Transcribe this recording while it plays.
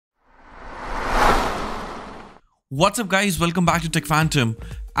What's up guys, welcome back to Tech Phantom.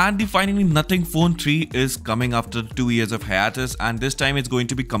 And the finally Nothing Phone 3 is coming after 2 years of hiatus, and this time it's going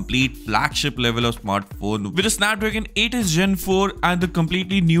to be complete flagship level of smartphone with a Snapdragon 8s Gen 4 and the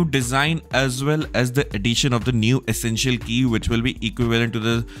completely new design, as well as the addition of the new essential key, which will be equivalent to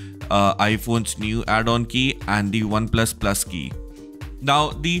the iPhone's new add-on key and the OnePlus Plus key. Now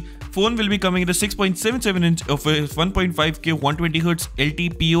the phone will be coming in a 6.77 inch of a 1.5K 120Hz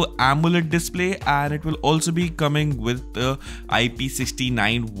LTPO AMOLED display, and it will also be coming with the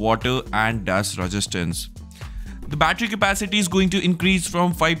IP69 water and dust resistance. The battery capacity is going to increase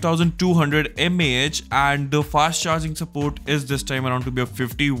from 5200 mAh, and the fast charging support is this time around to be of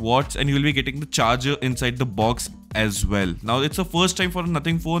 50 watts, and you will be getting the charger inside the box as well. Now it's the first time for a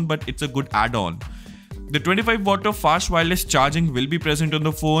Nothing phone, but it's a good add-on. The 25 watt of fast wireless charging will be present on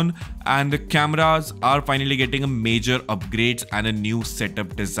the phone, and the cameras are finally getting a major upgrades and a new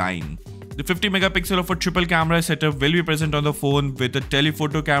setup design. The 50 megapixel of a triple camera setup will be present on the phone with a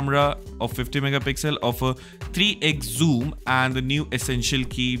telephoto camera of 50 megapixel of a 3x zoom, and the new essential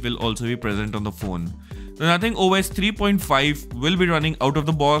key will also be present on the phone. The Nothing OS 3.5 will be running out of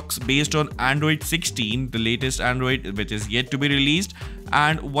the box based on Android 16, the latest Android which is yet to be released.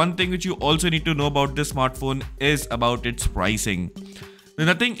 And one thing which you also need to know about this smartphone is about its pricing. The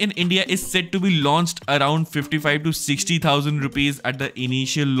Nothing in India is set to be launched around 55 to 60,000 rupees at the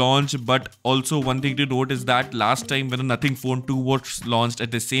initial launch, but also one thing to note is that last time when the Nothing Phone 2 was launched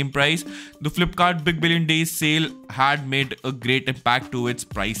at the same price, the Flipkart Big Billion Days sale had made a great impact to its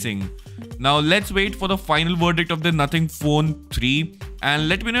pricing. Now let's wait for the final verdict of the Nothing Phone 3, and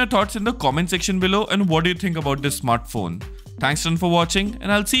let me know your thoughts in the comment section below and what do you think about this smartphone. Thanks for watching,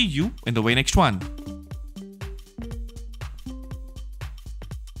 and I'll see you in the very next one.